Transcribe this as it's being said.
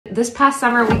This past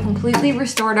summer, we completely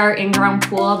restored our in-ground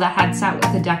pool that had sat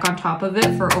with a deck on top of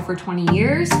it for over 20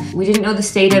 years. We didn't know the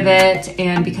state of it,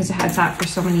 and because it had sat for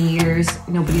so many years,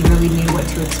 nobody really knew what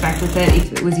to expect with it,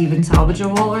 if it was even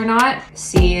salvageable or not.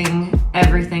 Seeing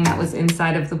everything that was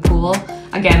inside of the pool,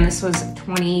 again, this was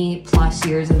 20 plus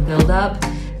years of buildup.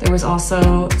 There was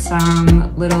also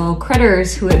some little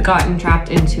critters who had gotten trapped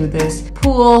into this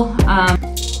pool.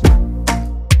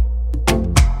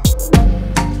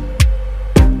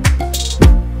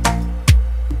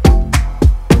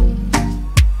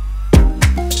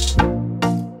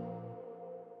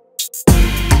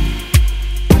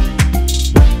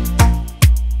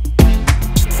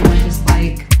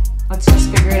 Let's just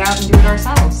figure it out and do it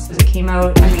ourselves. It came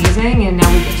out amazing, and now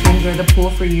we get to enjoy the pool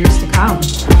for years to come.